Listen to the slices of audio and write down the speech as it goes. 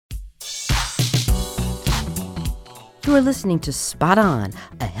You are listening to Spot On,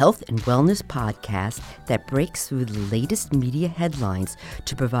 a health and wellness podcast that breaks through the latest media headlines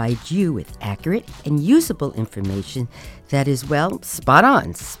to provide you with accurate and usable information that is, well, spot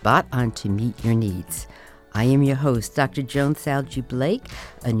on to meet your needs. I am your host, Dr. Joan Salge Blake,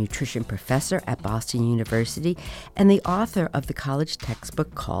 a nutrition professor at Boston University and the author of the college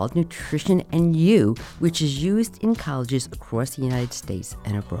textbook called Nutrition and You, which is used in colleges across the United States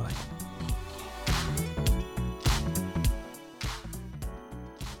and abroad.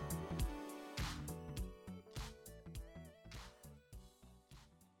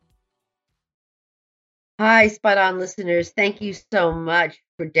 Hi, Spot On listeners. Thank you so much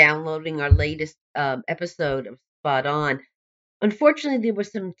for downloading our latest episode of Spot On. Unfortunately, there were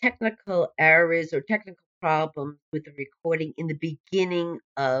some technical errors or technical problems with the recording in the beginning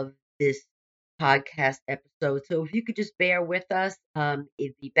of this podcast episode. So if you could just bear with us,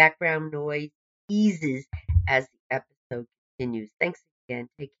 if the background noise eases as the episode continues. Thanks again.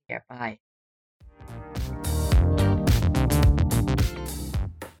 Take care. Bye.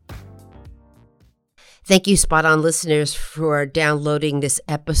 Thank you, Spot On listeners, for downloading this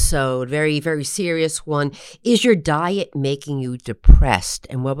episode. Very, very serious one. Is your diet making you depressed?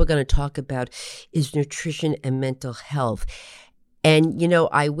 And what we're going to talk about is nutrition and mental health. And, you know,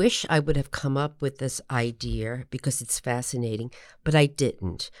 I wish I would have come up with this idea because it's fascinating, but I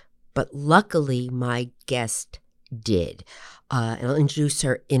didn't. But luckily, my guest did. And I'll introduce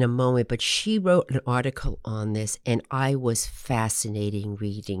her in a moment, but she wrote an article on this, and I was fascinating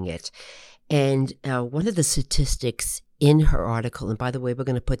reading it. And one of the statistics in her article, and by the way, we're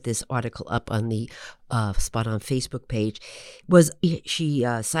going to put this article up on the Spot On Facebook page, was she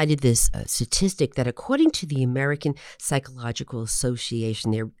cited this statistic that according to the American Psychological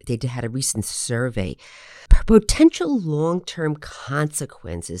Association, they had a recent survey, potential long-term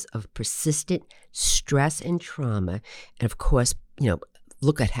consequences of persistent stress and trauma, and of course, you know,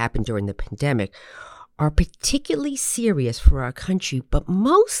 look what happened during the pandemic, are particularly serious for our country, but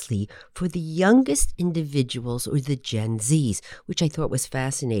mostly for the youngest individuals or the Gen Zs, which I thought was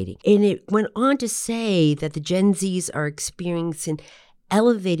fascinating. And it went on to say that the Gen Zs are experiencing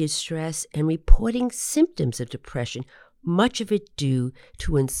elevated stress and reporting symptoms of depression, much of it due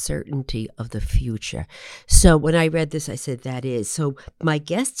to uncertainty of the future. So when I read this, I said, that is. So my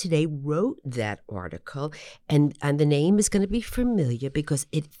guest today wrote that article, and the name is going to be familiar because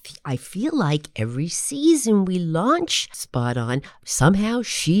I feel like every season we launch Spot On, somehow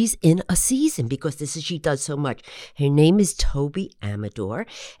she's in a season because she does so much. Her name is Toby Amador,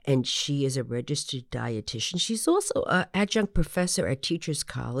 and she is a registered dietitian. She's also an adjunct professor at Teachers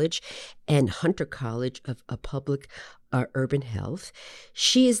College and Hunter College of Public Urban Health.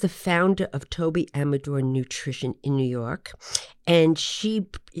 She is the founder of Toby Amador Nutrition in New York, and she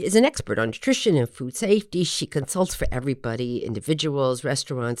is an expert on nutrition and food safety. She consults for everybody, individuals,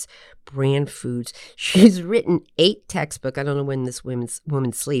 restaurants, brand foods. She's written 8 textbooks. I don't know when this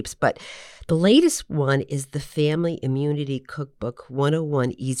woman sleeps, but the latest one is the Family Immunity Cookbook,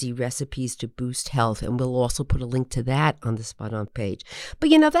 101 Easy Recipes to Boost Health, and we'll also put a link to that on the Spot On page. But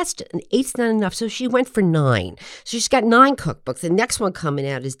you know, 8's not enough, so she went for 9. So she's got 9 cookbooks. The next one coming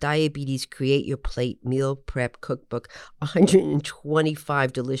out is Diabetes Create Your Plate Meal Prep Cookbook,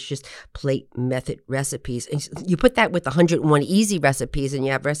 125 delicious plate method recipes. And you put that with 101 easy recipes and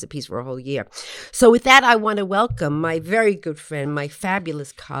you have recipes for a whole year. So with that, I want to welcome my very good friend, my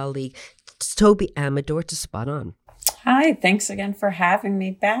fabulous colleague, Toby Amador, to Spot On. Hi, thanks again for having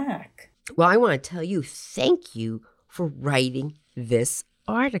me back. Well, I want to tell you, thank you for writing this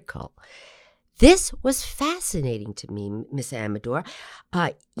article. This was fascinating to me, Miss Amador,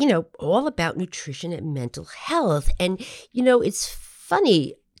 you know, all about nutrition and mental health. And, you know, it's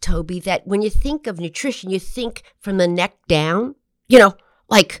funny, Toby, that when you think of nutrition, you think from the neck down, you know,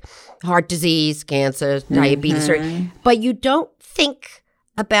 like heart disease, cancer, diabetes, but you don't think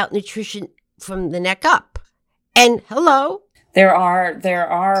about nutrition from the neck up. And hello. There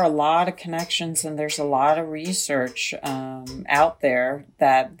are a lot of connections, and there's a lot of research out there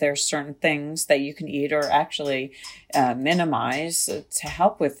that there's certain things that you can eat or actually minimize to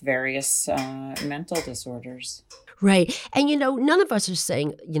help with various mental disorders. Right. And, you know, none of us are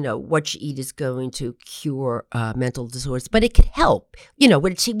saying, you know, what you eat is going to cure mental disorders, but it could help, you know,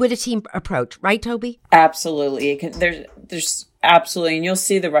 with a team approach. Right, Toby? Absolutely. There's Absolutely. And you'll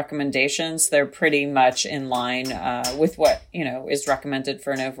see the recommendations. They're pretty much in line with what, is recommended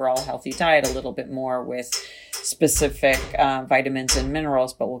for an overall healthy diet, a little bit more with specific vitamins and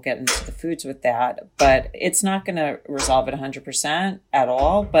minerals, but we'll get into the foods with that. But it's not going to resolve it 100% at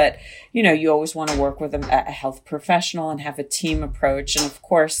all. But, you always want to work with a health professional and have a team approach. And of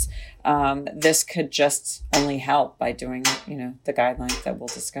course, this could just only help by doing, the guidelines that we'll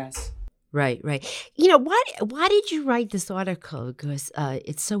discuss. Right. Why did you write this article? Because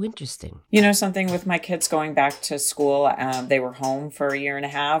it's so interesting. Something with my kids going back to school, they were home for a year and a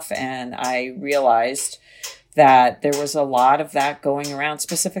half, and I realized that there was a lot of that going around,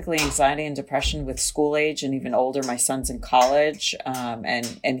 specifically anxiety and depression with school age and even older. My son's in college,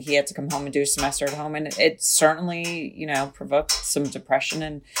 and he had to come home and do a semester at home, and it certainly, provoked some depression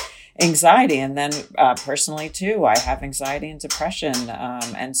and anxiety. And then personally too, I have anxiety and depression.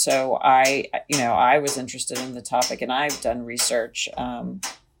 And so I was interested in the topic, and I've done research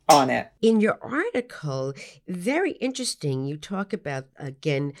on it. In your article, very interesting, you talk about,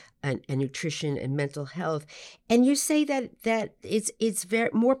 again, nutrition and mental health, and you say that it's very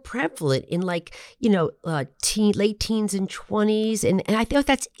more prevalent in late teens and 20s, and I thought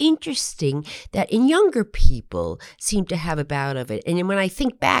that's interesting that in younger people seem to have a bout of it. And when I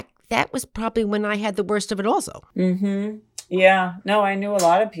think back, that was probably when I had the worst of it also. Mm-hmm. Yeah, no, I knew a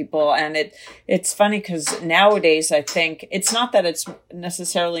lot of people, and it's funny because nowadays I think it's not that it's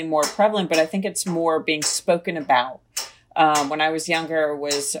necessarily more prevalent, but I think it's more being spoken about. When I was younger, it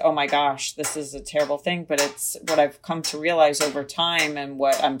was, oh my gosh, this is a terrible thing, but it's what I've come to realize over time, and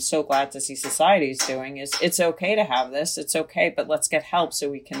what I'm so glad to see society is doing is it's okay to have this, it's okay, but let's get help so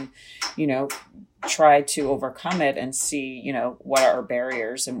we can, try to overcome it and see, what are our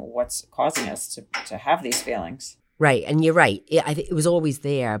barriers and what's causing us to have these feelings. Right, and you're right. It was always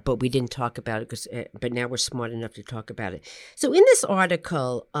there, but we didn't talk about it. But now we're smart enough to talk about it. So in this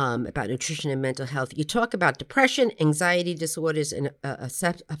article about nutrition and mental health, you talk about depression, anxiety disorders, and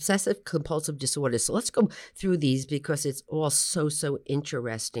obsessive compulsive disorders. So let's go through these because it's all so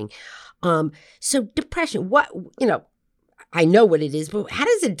interesting. So depression, I know what it is, but how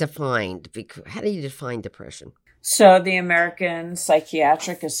is it defined? How do you define depression? So the American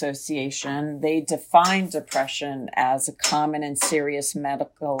Psychiatric Association, they define depression as a common and serious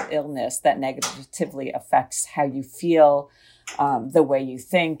medical illness that negatively affects how you feel, the way you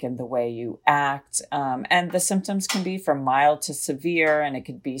think and the way you act. And the symptoms can be from mild to severe, and it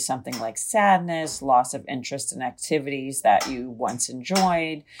could be something like sadness, loss of interest in activities that you once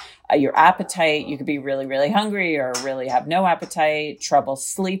enjoyed, your appetite. You could be really, really hungry or really have no appetite, trouble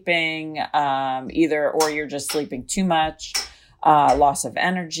sleeping, or you're just sleeping too much. Loss of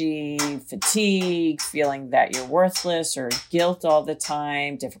energy, fatigue, feeling that you're worthless or guilt all the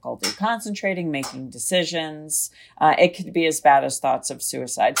time, difficulty concentrating, making decisions. It could be as bad as thoughts of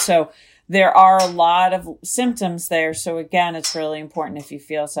suicide. So there are a lot of symptoms there. So again, it's really important if you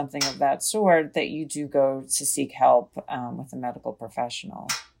feel something of that sort that you do go to seek help with a medical professional.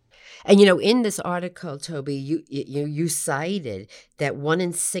 And, in this article, Toby, you cited that 1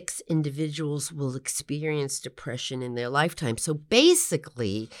 in 6 individuals will experience depression in their lifetime. So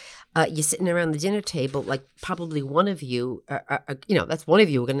basically, you're sitting around the dinner table, like probably one of you, that's one of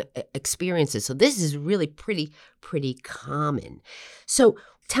you are going to experience it. So this is really pretty common. So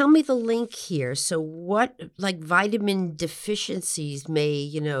tell me the link here. So what, vitamin deficiencies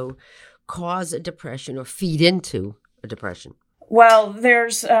may, cause a depression or feed into a depression? Well, there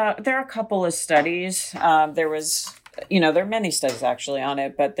are a couple of studies. There are many studies actually on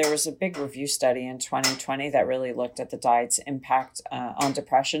it, but there was a big review study in 2020 that really looked at the diet's impact on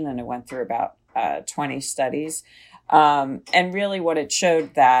depression, and it went through about 20 studies. And really what it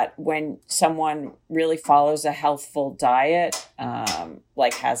showed that when someone really follows a healthful diet,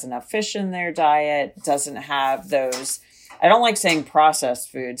 has enough fish in their diet, doesn't have those, I don't like saying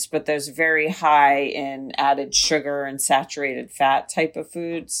processed foods, but those very high in added sugar and saturated fat type of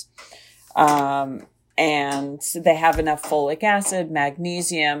foods. And they have enough folic acid,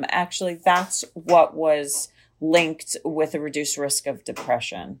 magnesium. Actually, that's what was linked with a reduced risk of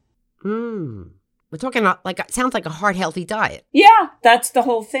depression. We're talking about sounds like a heart healthy diet. Yeah, that's the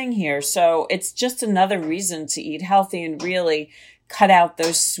whole thing here. So it's just another reason to eat healthy and really cut out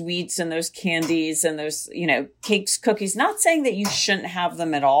those sweets and those candies and those, cakes, cookies. Not saying that you shouldn't have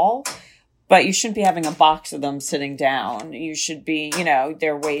them at all, but you shouldn't be having a box of them sitting down. You should be,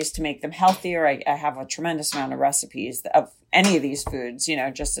 there are ways to make them healthier. I have a tremendous amount of recipes of any of these foods,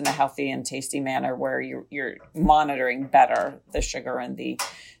 just in a healthy and tasty manner where you're monitoring better the sugar and the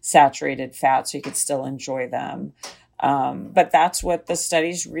saturated fat so you could still enjoy them. But that's what the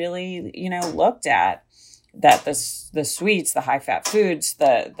studies really, looked at. that the sweets, the high fat foods,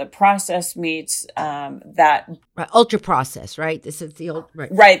 the processed meats, that Right, ultra processed, right? This is the old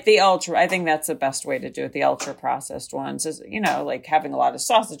right, the ultra. I think that's the best way to do it. The ultra processed ones is, like having a lot of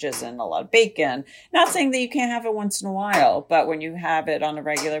sausages and a lot of bacon. Not saying that you can't have it once in a while, but when you have it on a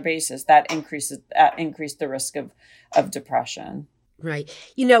regular basis, that increase the risk of depression. Right.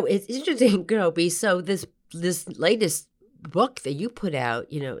 It's interesting, Groby. So this latest book that you put out,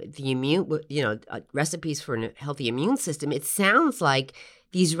 the recipes for a healthy immune system, it sounds like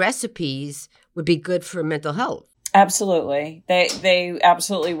these recipes would be good for mental health. Absolutely. They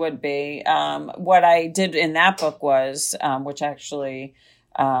absolutely would be. What I did in that book was, which actually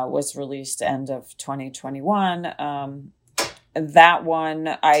was released end of 2021, that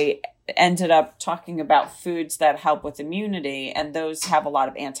one, I ended up talking about foods that help with immunity, and those have a lot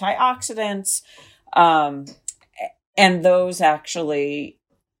of antioxidants. And those actually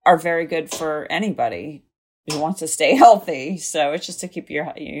are very good for anybody who wants to stay healthy. So it's just to keep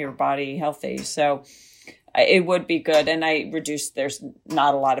your body healthy. So it would be good. And there's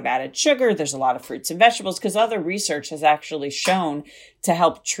not a lot of added sugar. There's a lot of fruits and vegetables, because other research has actually shown to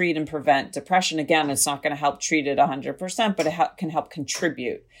help treat and prevent depression. Again, it's not going to help treat it 100%, but it can help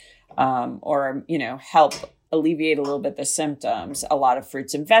contribute, or help alleviate a little bit the symptoms. A lot of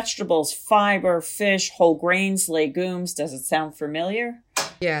fruits and vegetables, fiber, fish, whole grains, legumes. Does it sound familiar?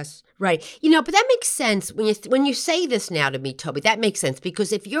 Yes, right. But that makes sense when you say this now to me, Toby. That makes sense,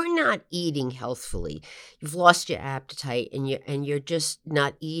 because if you're not eating healthfully, you've lost your appetite, and you're just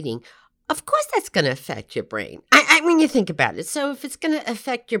not eating. Of course, that's going to affect your brain. I mean, you think about it. So if it's going to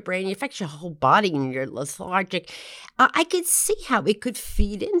affect your brain, it affects your whole body, and you're lethargic. I could see how it could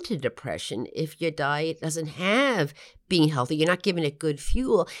feed into depression if your diet doesn't have being healthy. You're not giving it good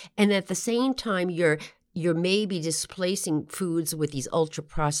fuel, and at the same time, you're maybe displacing foods with these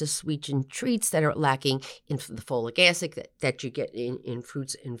ultra-processed sweets and treats that are lacking in the folic acid that you get in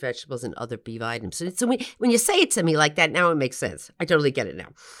fruits and vegetables and other B vitamins. So when you say it to me like that, now it makes sense. I totally get it now.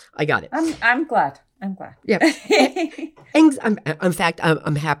 I got it. I'm glad. Yeah. In fact,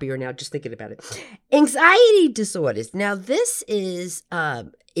 I'm happier now just thinking about it. Anxiety disorders. Now, this is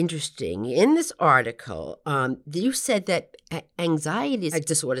interesting. In this article, you said that anxiety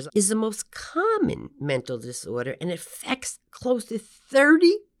disorders is the most common mental disorder, and it affects close to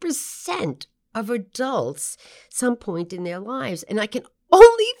 30% of adults some point in their lives. And I can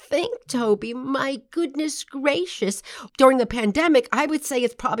only think, Toby, my goodness gracious, during the pandemic, I would say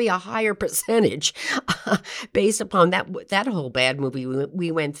it's probably a higher percentage based upon that whole bad movie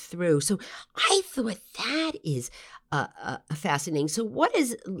we went through. So I thought that is fascinating. So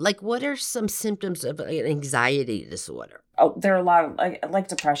what are some symptoms of an anxiety disorder? Oh, there are a lot of, like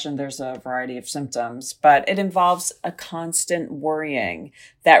depression, there's a variety of symptoms, but it involves a constant worrying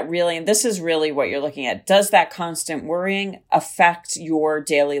that really, and this is really what you're looking at. Does that constant worrying affect your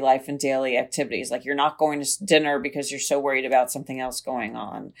daily life and daily activities? Like, you're not going to dinner because you're so worried about something else going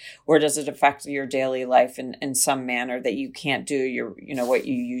on, or does it affect your daily life in some manner that you can't do what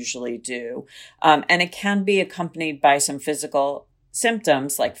you usually do? And it can be accompanied by some physical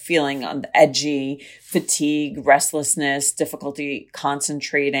symptoms like feeling edgy, fatigue, restlessness, difficulty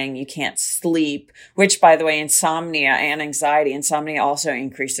concentrating, you can't sleep, which, by the way, insomnia and anxiety. Insomnia also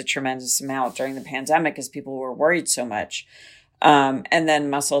increased a tremendous amount during the pandemic as people were worried so much. And then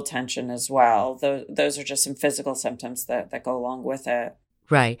muscle tension as well. Those are just some physical symptoms that go along with it.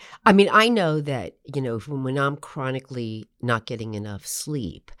 Right. I mean, I know that, when I'm chronically not getting enough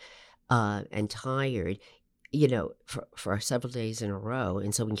sleep and tired, for several days in a row.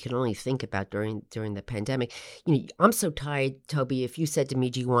 And so we can only think about during the pandemic, I'm so tired, Toby. If you said to me,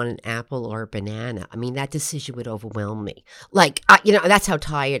 do you want an apple or a banana? I mean, that decision would overwhelm me. That's how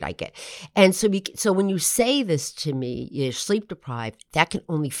tired I get. And so when you say this to me, you're sleep deprived, that can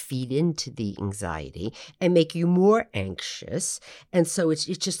only feed into the anxiety and make you more anxious. And so it's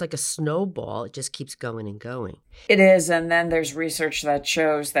just like a snowball. It just keeps going and going. It is. And then there's research that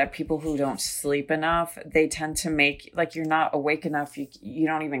shows that people who don't sleep enough, they tend to make, you're not awake enough. You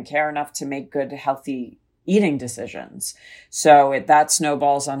don't even care enough to make good, healthy eating decisions. So that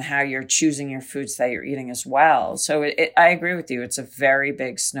snowballs on how you're choosing your foods that you're eating as well. So I agree with you. It's a very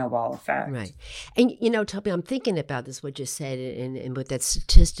big snowball effect. Right. And, Toby, I'm thinking about this, what you said, and with that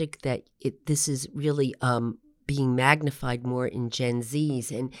statistic that this is really being magnified more in Gen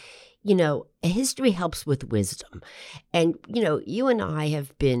Zs. And history helps with wisdom. And, you and I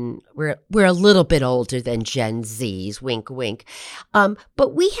we're a little bit older than Gen Zs, wink, wink.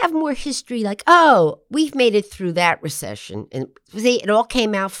 But we have more history like, oh, we've made it through that recession. And see, it all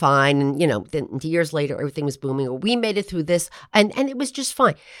came out fine. And, then years later, everything was booming. Or we made it through this and it was just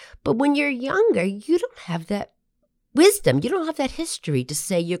fine. But when you're younger, you don't have that wisdom. You don't have that history to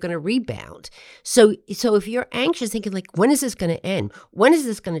say you're going to rebound. So if you're anxious, thinking like, when is this going to end? When is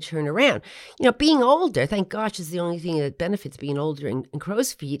this going to turn around? Being older, thank gosh, is the only thing that benefits being older in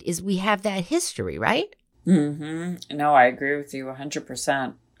crow's feet is we have that history, right? Mm-hmm. No, I agree with you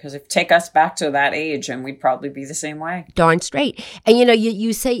 100%. Because if take us back to that age, and we'd probably be the same way. Darn straight. And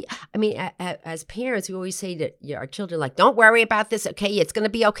you say, I mean, as parents, we always say to our children, like, don't worry about this. Okay, it's going to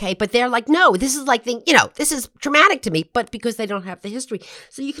be okay. But they're like, no, this is like this is traumatic to me. But because they don't have the history,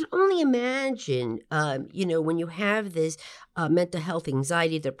 so you can only imagine, when you have this mental health,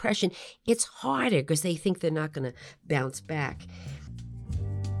 anxiety, depression, it's harder because they think they're not going to bounce back.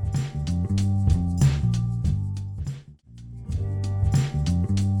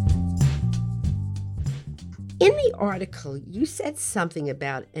 In the article, you said something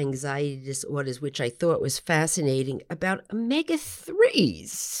about anxiety disorders, which I thought was fascinating, about omega-3s.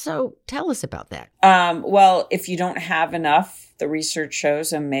 So tell us about that. Well, if you don't have enough, the research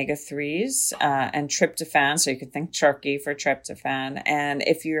shows omega-3s and tryptophan, so you could think turkey for tryptophan. And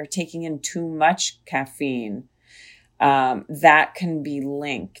if you're taking in too much caffeine, that can be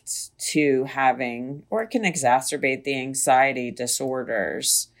linked to having, or it can exacerbate the anxiety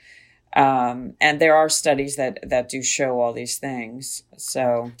disorders. And there are studies that do show all these things.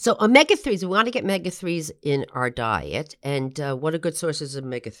 So omega-3s, we want to get omega-3s in our diet. And what are good sources of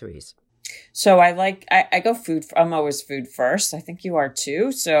omega-3s? So I go food. I'm always food first. I think you are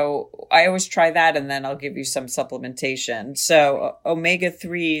too. So I always try that, and then I'll give you some supplementation. So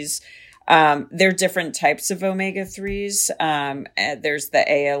omega-3s, there are different types of omega-3s. There's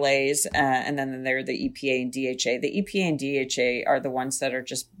the ALAs, and then there are the EPA and DHA. The EPA and DHA are the ones that are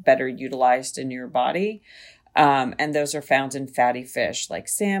just better utilized in your body. And those are found in fatty fish like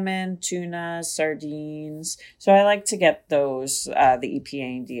salmon, tuna, sardines. So I like to get those, the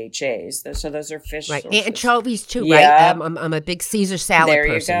EPA and DHAs. So those are fish right. sources. Anchovies too, yeah. right? I'm a big Caesar salad there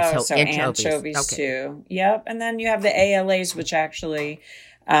person. There you go. So anchovies okay. too. Yep. And then you have the ALAs, which actually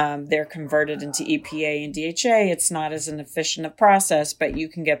they're converted into EPA and DHA. It's not as an efficient a process, but you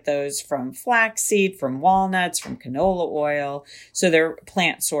can get those from flaxseed, from walnuts, from canola oil. So they're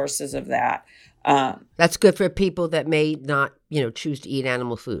plant sources of that. That's good for people that may not, choose to eat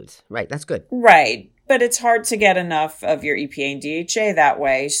animal foods, right? That's good. Right. But it's hard to get enough of your EPA and DHA that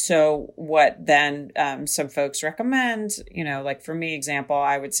way. So what then some folks recommend, like for me, example,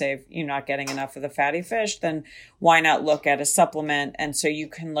 I would say if you're not getting enough of the fatty fish, then why not look at a supplement? And so you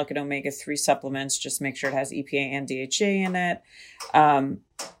can look at omega-3 supplements, just make sure it has EPA and DHA in it.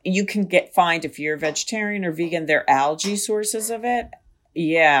 You can find, if you're a vegetarian or vegan, there are algae sources of it.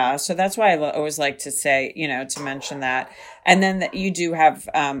 Yeah. So that's why I always like to say, to mention that. And then that you do have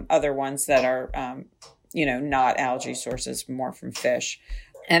other ones that are, not algae sources, more from fish.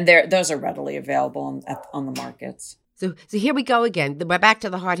 And those are readily available on the markets. So here we go again. We're back to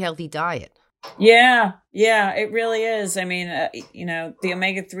the heart healthy diet. Yeah. Yeah, it really is. I mean, the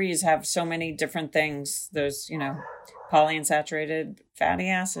omega-3s have so many different things. There's, polyunsaturated fatty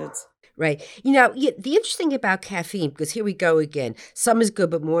acids. Right. The interesting about caffeine, because here we go again, some is good,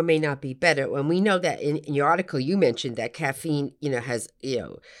 but more may not be better. And we know that in your article, you mentioned that caffeine, has,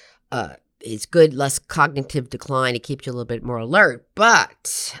 is good, less cognitive decline. It keeps you a little bit more alert.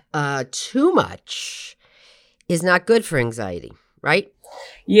 But too much is not good for anxiety, right?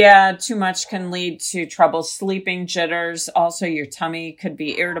 Yeah, too much can lead to trouble sleeping, jitters. Also, your tummy could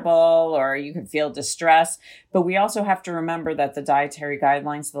be irritable or you could feel distress. But we also have to remember that the dietary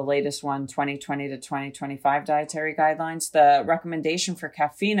guidelines, the latest one, 2020 to 2025 dietary guidelines, the recommendation for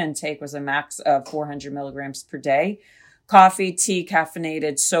caffeine intake was a max of 400 milligrams per day. Coffee, tea,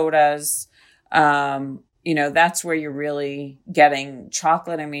 caffeinated sodas, that's where you're really getting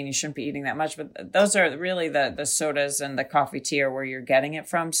chocolate. I mean, you shouldn't be eating that much, but those are really the sodas and the coffee, tea are where you're getting it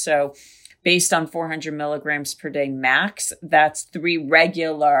from. So based on 400 milligrams per day max, that's 3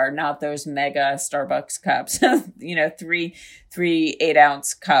 regular, not those mega Starbucks cups, 3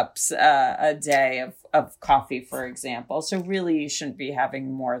 8-ounce cups a day of coffee, for example. So really you shouldn't be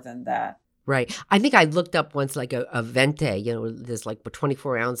having more than that. Right. I think I looked up once like a Venti, there's like a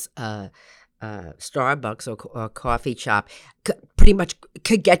 24-ounce Starbucks or coffee shop pretty much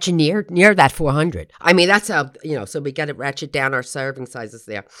could get you near that 400. I mean, that's how, so we got to ratchet down our serving sizes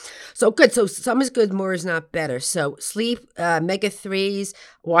there. So good. So some is good, more is not better. So sleep, omega-3s,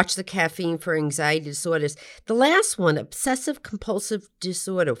 watch the caffeine for anxiety disorders. The last one, obsessive compulsive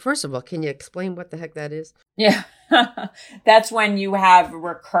disorder. First of all, can you explain what the heck that is? Yeah. That's when you have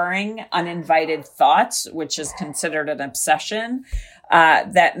recurring uninvited thoughts, which is considered an obsession,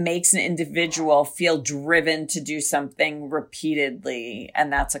 that makes an individual feel driven to do something repeatedly.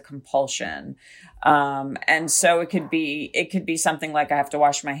 And that's a compulsion. And so it could be something like I have to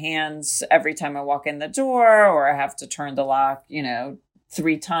wash my hands every time I walk in the door, or I have to turn the lock,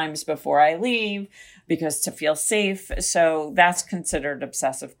 3 times before I leave because to feel safe. So that's considered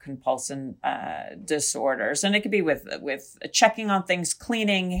obsessive compulsive disorders. And it could be with checking on things,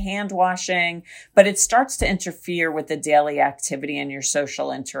 cleaning, hand washing, but it starts to interfere with the daily activity and your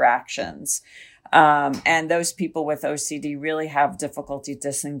social interactions. And those people with OCD really have difficulty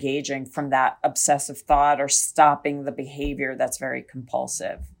disengaging from that obsessive thought or stopping the behavior that's very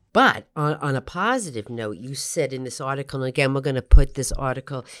compulsive. But on a positive note, you said in this article, and again, we're going to put this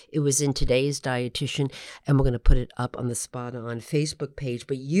article, it was in Today's Dietitian, and we're going to put it up on the Spot On Facebook page.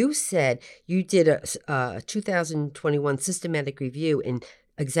 But you said you did a 2021 systematic review and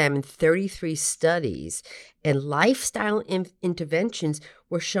examined 33 studies, and lifestyle interventions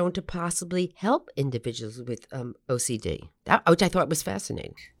were shown to possibly help individuals with OCD, which I thought was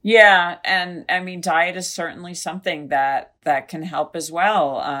fascinating. Yeah. And I mean, diet is certainly something that can help as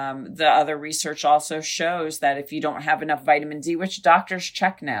well. The other research also shows that if you don't have enough vitamin D, which doctors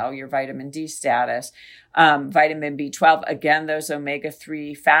check now, your vitamin D status, vitamin B12, again, those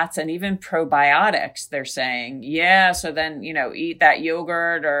omega-3 fats and even probiotics, they're saying, yeah, so then, eat that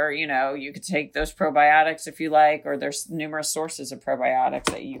yogurt or, you could take those probiotics if you like, or there's numerous sources of probiotics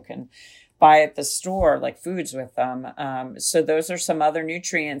that you can buy at the store, like foods with them. So those are some other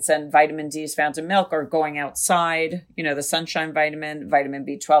nutrients, and vitamin D is found in milk or going outside. The sunshine vitamin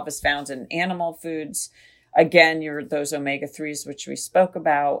B12 is found in animal foods. Again, those omega-3s, which we spoke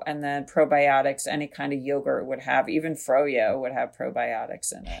about, and then probiotics, any kind of yogurt would have, even Froyo would have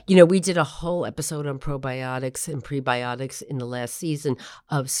probiotics in it. We did a whole episode on probiotics and prebiotics in the last season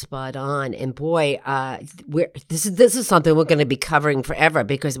of Spot On. And boy, this is something we're going to be covering forever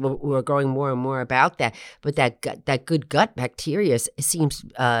because we're growing more and more about that. But that good gut bacteria seems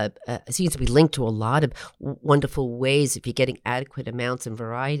to be linked to a lot of wonderful ways if you're getting adequate amounts and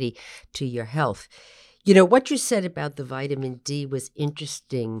variety to your health. What you said about the vitamin D was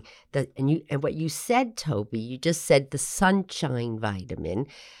interesting. And what you said, Toby, you just said the sunshine vitamin,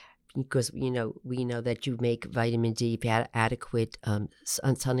 because we know that you make vitamin D if you have adequate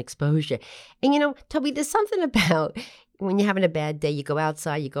sun exposure. And Toby, there's something about when you're having a bad day, you go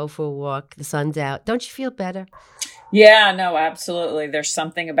outside, you go for a walk, the sun's out. Don't you feel better? Yeah, no, absolutely. There's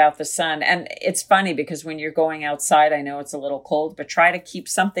something about the sun. And it's funny because when you're going outside, I know it's a little cold, but try to keep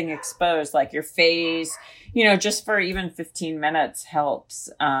something exposed, like your face, just for even 15 minutes helps.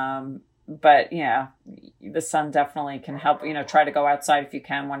 But yeah, the sun definitely can help, try to go outside if you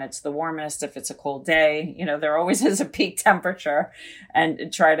can when it's the warmest. If it's a cold day, there always is a peak temperature,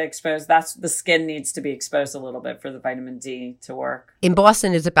 and try to expose. The skin needs to be exposed a little bit for the vitamin D to work. In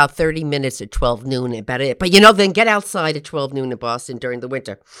Boston, it's about 30 minutes at 12 noon, about it. But, then get outside at 12 noon in Boston during the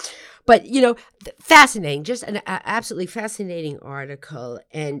winter. But, fascinating, just an absolutely fascinating article.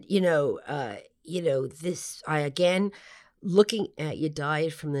 And, looking at your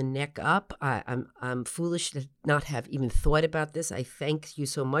diet from the neck up, I'm foolish to not have even thought about this. I thank you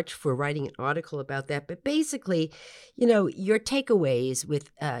so much for writing an article about that. But basically, your takeaways with,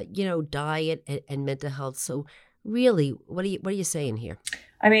 diet and mental health. So really, what are you saying here?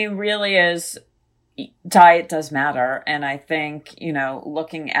 I mean, really is diet does matter. And I think,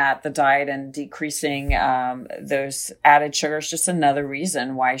 looking at the diet and decreasing those added sugars, just another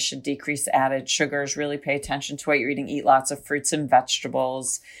reason why you should decrease added sugars, really pay attention to what you're eating, eat lots of fruits and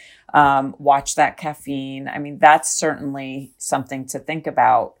vegetables, watch that caffeine. I mean, that's certainly something to think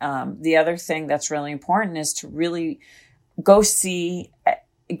about. The other thing that's really important is to really go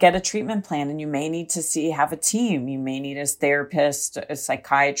get a treatment plan, and you may need to have a team. You may need a therapist, a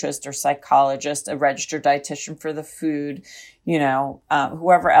psychiatrist or psychologist, a registered dietitian for the food,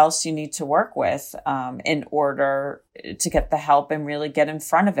 whoever else you need to work with, in order to get the help and really get in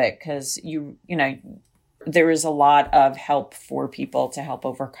front of it. Cause there is a lot of help for people to help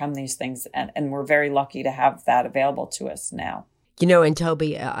overcome these things. And we're very lucky to have that available to us now. And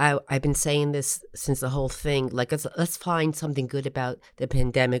Toby, I've been saying this since the whole thing, like, let's find something good about the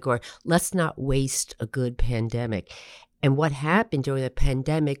pandemic, or let's not waste a good pandemic. And what happened during the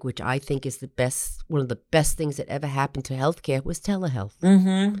pandemic, which I think is one of the best things that ever happened to healthcare, was telehealth.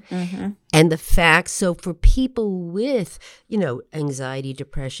 And the fact, so for people with, anxiety,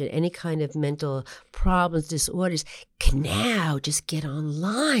 depression, any kind of mental problems, disorders, can now just get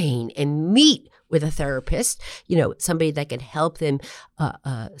online and meet with a therapist, somebody that can help them,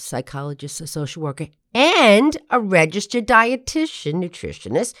 a psychologist, a social worker, and a registered dietitian,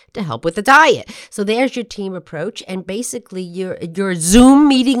 nutritionist to help with the diet. So there's your team approach, and basically you're Zoom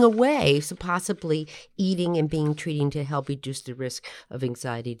meeting away, so possibly eating and being treated to help reduce the risk of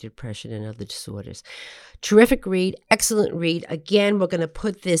anxiety, depression, and other disorders. Terrific read, excellent read. Again, we're going to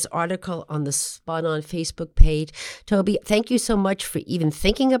put this article on the Spot On Facebook page. Toby, thank you so much for even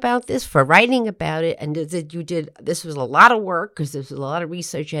thinking about this, for writing about it, and this was a lot of work because there was a lot of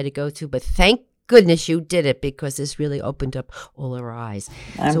research you had to go through, but thank goodness you did it, because this really opened up all our eyes.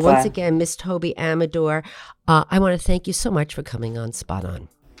 I'm glad. Once again, Miss Toby Amador, I want to thank you so much for coming on Spot On.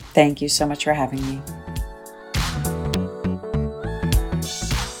 Thank you so much for having me.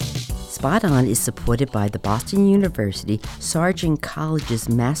 Spot On is supported by the Boston University Sargent College's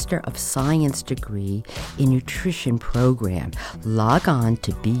Master of Science degree in Nutrition program. Log on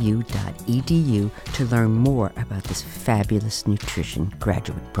to bu.edu to learn more about this fabulous nutrition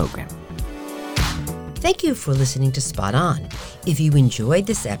graduate program. Thank you for listening to Spot On. If you enjoyed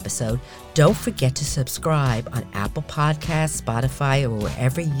this episode, don't forget to subscribe on Apple Podcasts, Spotify, or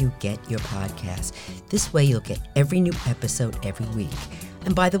wherever you get your podcasts. This way you'll get every new episode every week.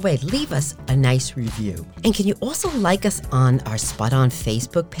 And by the way, leave us a nice review. And can you also like us on our Spot On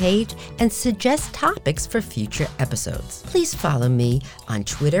Facebook page and suggest topics for future episodes? Please follow me on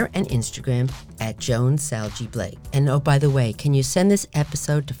Twitter and Instagram at Jones Salge Blake. And oh, by the way, can you send this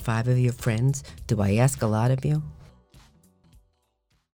episode to 5 of your friends? Do I ask a lot of you?